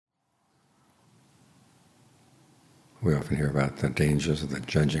We often hear about the dangers of the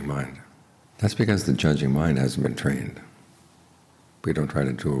judging mind. That's because the judging mind hasn't been trained. We don't try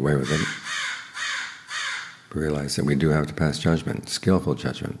to do away with it. We realize that we do have to pass judgment, skillful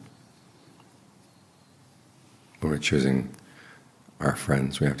judgment. When we're choosing our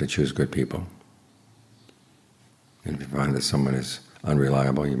friends, we have to choose good people. And if you find that someone is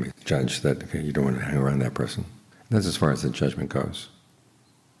unreliable, you may judge that, okay, you don't want to hang around that person. That's as far as the judgment goes.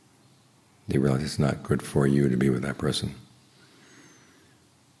 You realize it's not good for you to be with that person.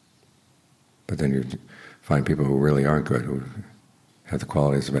 But then you find people who really are good, who have the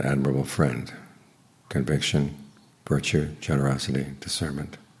qualities of an admirable friend: conviction, virtue, generosity,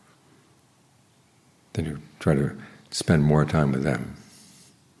 discernment. Then you try to spend more time with them.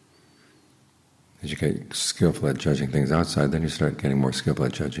 As you get skillful at judging things outside, then you start getting more skillful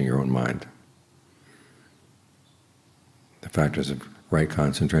at judging your own mind. The factors of right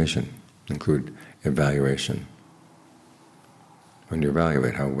concentration include evaluation. When you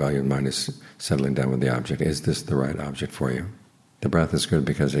evaluate how well your mind is settling down with the object, is this the right object for you? The breath is good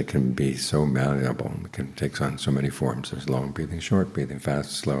because it can be so malleable. It can take on so many forms. There's long breathing, short breathing,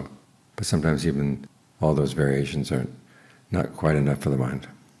 fast, slow. But sometimes even all those variations are not quite enough for the mind.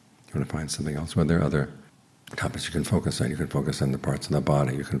 You want to find something else. Well, there are other topics you can focus on. You can focus on the parts of the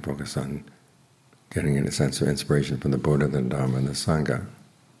body. You can focus on getting a sense of inspiration from the Buddha, the Dhamma, and the Sangha.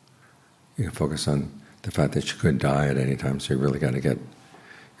 You can focus on the fact that you could die at any time, so you really got to get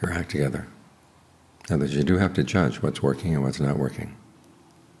your act together. In other words, you do have to judge what's working and what's not working.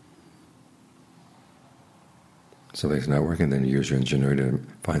 If something's not working, then you use your ingenuity to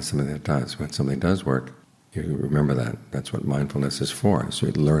find something that does. When something does work, you remember that. That's what mindfulness is for, so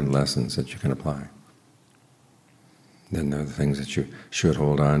you learn lessons that you can apply. Then there are the things that you should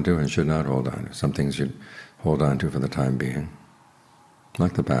hold on to and should not hold on to. Some things you hold on to for the time being,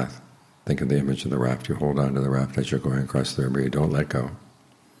 like the path. Think of the image of the raft. You hold on to the raft as you're going across the river. You don't let go.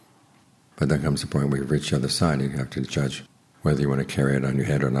 But there comes a point where you've reached the other side and you have to judge whether you want to carry it on your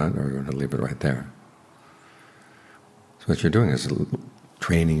head or not, or you want to leave it right there. So what you're doing is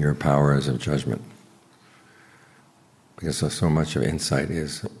training your powers of judgment. Because so much of insight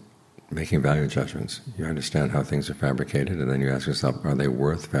is making value judgments. You understand how things are fabricated, and then you ask yourself, are they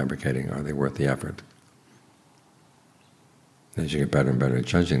worth fabricating? Are they worth the effort? As you get better and better at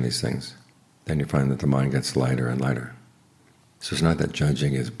judging these things, then you find that the mind gets lighter and lighter. So it's not that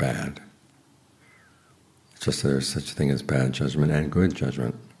judging is bad. It's just that there's such a thing as bad judgment and good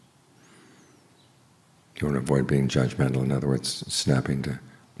judgment. You want to avoid being judgmental, in other words, jumping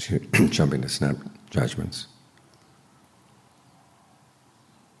to snap judgments.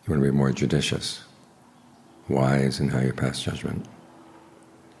 You want to be more judicious, wise in how you pass judgment.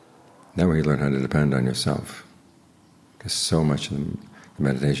 That way you learn how to depend on yourself. Because so much of the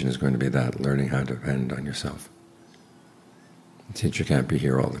meditation is going to be that, learning how to depend on yourself. The teacher can't be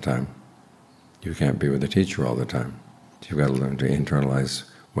here all the time. You can't be with the teacher all the time. So you've got to learn to internalize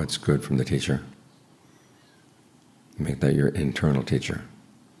what's good from the teacher. Make that your internal teacher.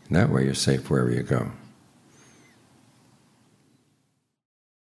 And that way you're safe wherever you go.